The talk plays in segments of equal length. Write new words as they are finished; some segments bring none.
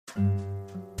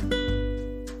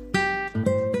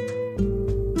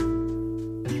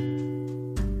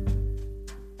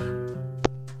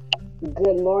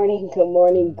Good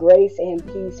morning, grace and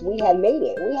peace. We have made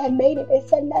it. We have made it.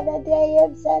 It's another day.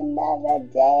 It's another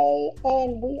day.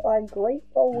 And we are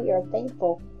grateful. We are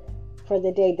thankful for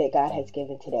the day that God has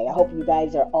given today. I hope you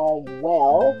guys are all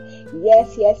well.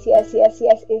 Yes.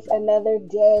 It's another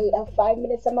day of 5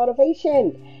 minutes of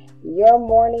motivation. Your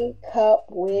morning cup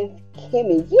with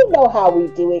Kimmy. You know how we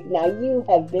do it. Now, you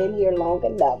have been here long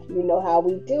enough. You know how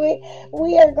we do it.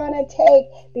 We are going to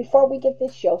before we get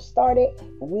this show started,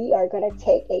 we are going to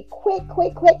take a quick,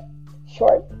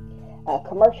 short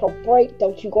commercial break.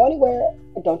 Don't you go anywhere.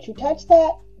 Don't you touch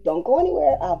that. Don't go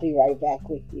anywhere. I'll be right back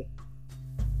with you.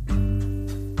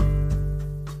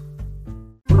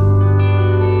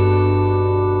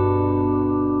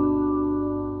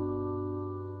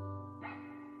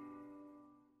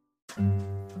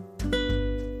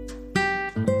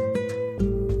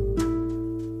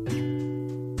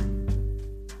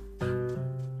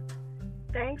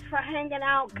 Thanks for hanging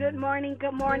out. Good morning.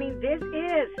 This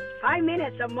is 5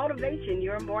 minutes of motivation,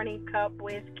 your morning cup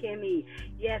with Kimmy.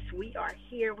 Yes, we are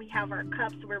here. We have our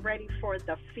cups. We're ready for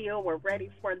the fill. We're ready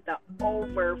for the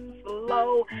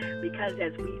overflow, because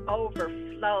as we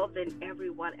overflow, then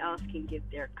everyone else can get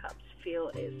their cups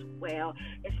filled as well.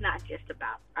 It's not just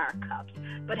about our cups.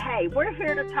 But hey, we're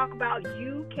here to talk about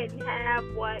you can have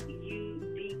what you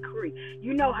decree.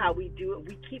 You know how we do it.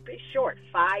 We keep it short,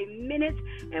 5 minutes,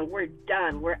 and we're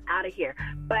done. We're out of here.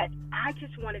 But I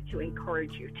just wanted to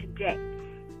encourage you today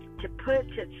to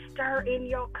stir in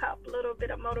your cup a little bit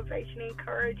of motivation,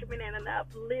 encouragement, and an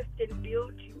uplift and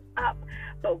build you up.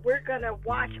 But we're going to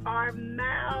watch our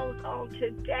mouths on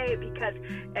today, because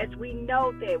as we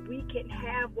know that we can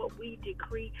have what we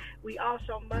decree, we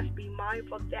also must be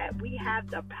mindful that we have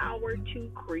the power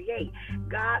to create.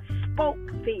 God spoke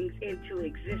things into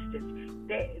existence.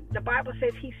 The Bible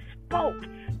says he spoke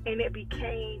and it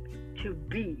became to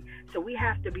be. So we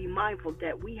have to be mindful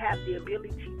that we have the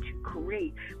ability to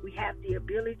create. We have the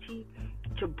ability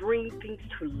to bring things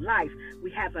to life.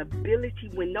 We have ability.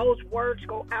 When those words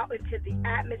go out into the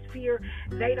atmosphere,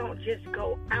 they don't just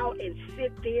go out and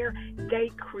sit there, they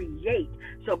create.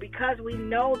 So because we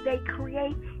know they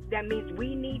create, that means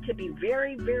we need to be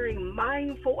very, very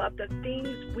mindful of the things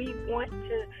we want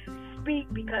to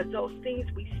speak, because those things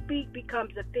we speak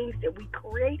becomes the things that we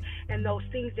create, and those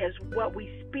things as what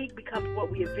we speak becomes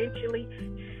what we eventually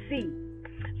see.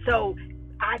 So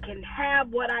I can have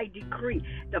what I decree.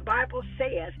 The Bible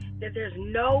says that there's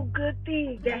no good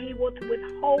thing that he will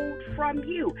withhold from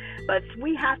you. But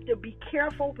we have to be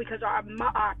careful, because our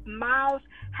mouths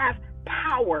have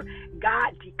power.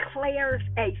 God declares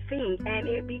a thing and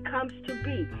it becomes to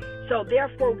be. So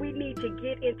therefore we need to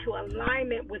get into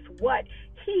alignment with what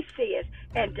he says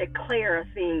and declare a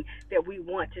thing that we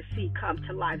want to see come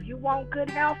to life. You want good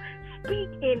health? Speak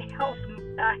in health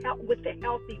with a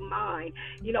healthy mind,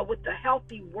 with the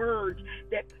healthy words,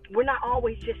 that we're not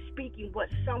always just speaking what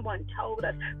someone told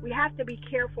us. We have to be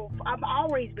careful. I've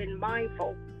always been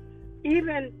mindful,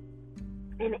 even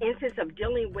in the instance of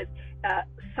dealing with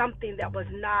something that was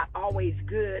not always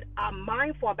good. I'm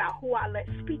mindful about who I let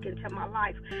speak into my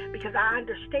life, because I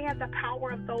understand the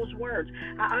power of those words.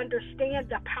 I understand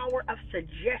the power of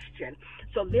suggestion.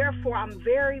 So therefore, I'm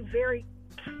very, very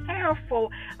careful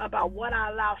about what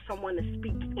I allow someone to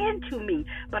speak into me,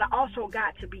 but I also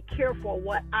got to be careful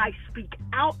what I speak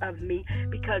out of me,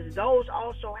 because those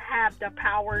also have the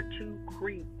power to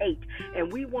create.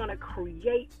 And we want to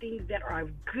create things that are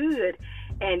good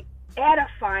and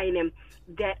edifying, and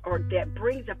that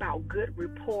brings about good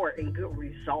rapport and good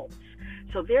results.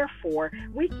 So therefore,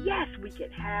 we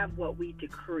can have what we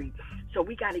decree. So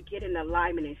we got to get in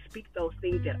alignment and speak those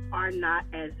things that are not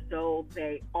as though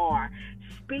they are.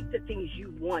 Speak the things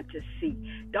you want to see.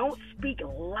 Don't speak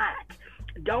lack.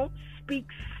 Don't speak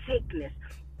sickness.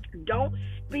 Don't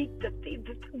speak the things,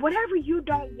 whatever you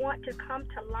don't want to come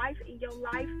to life in your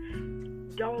life,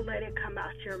 don't let it come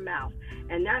out your mouth.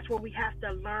 And that's where we have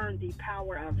to learn the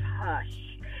power of hush.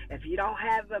 If you don't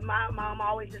have, my mom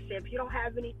always said, if you don't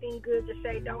have anything good to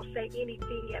say, don't say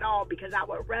anything at all, because I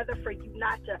would rather for you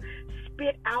not to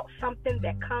spit out something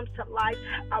that comes to life.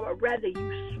 I would rather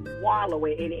you swallow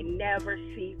it and it never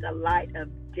sees the light of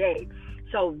day.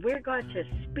 So we're going to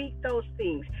speak those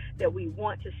things that we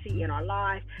want to see in our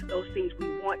lives, those things we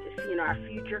want to see in our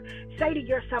future. Say to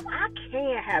yourself, I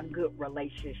can have good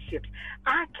relationships.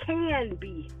 I can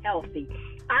be healthy.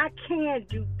 I can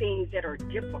do things that are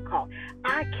difficult.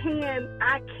 I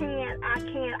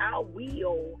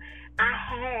will.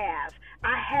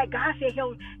 God said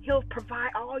he'll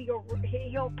provide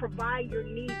he'll provide your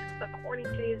needs according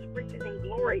to his riches and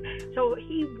glory. So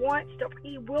he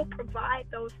will provide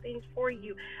those things for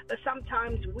you. But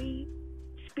sometimes we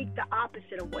speak the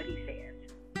opposite of what he says.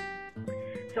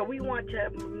 So we want to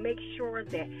make sure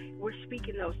that we're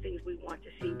speaking those things we want to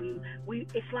see.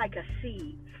 It's like a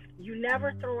seed. You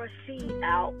never throw a seed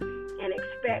out and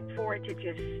expect for it to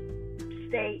just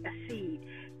stay a seed.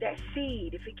 That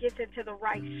seed, if it gets into the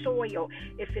right soil,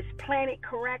 if it's planted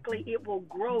correctly, it will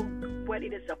grow what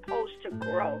it is supposed to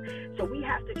grow. So we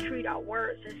have to treat our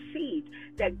words as seeds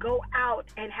that go out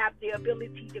and have the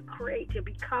ability to create, to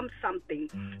become something.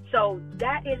 So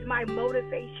that is my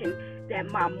motivation,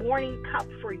 that my morning cup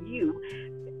for you,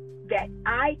 that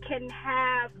I can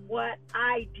have what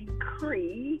I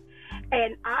decree,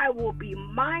 and I will be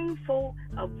mindful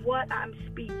of what I'm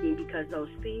speaking, because those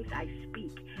things I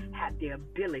speak have the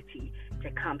ability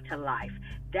to come to life.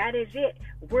 That is it.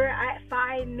 We're at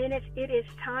 5 minutes. It is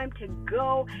time to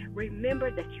go.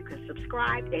 Remember that you can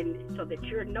subscribe, and so that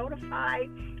you're notified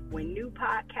when new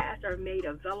podcasts are made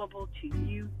available to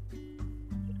you.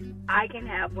 I can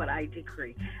have what I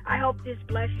decree. I hope this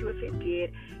blessed you. If it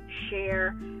did,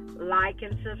 share, like,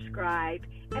 and subscribe.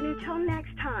 And until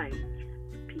next time,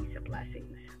 peace and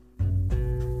blessings.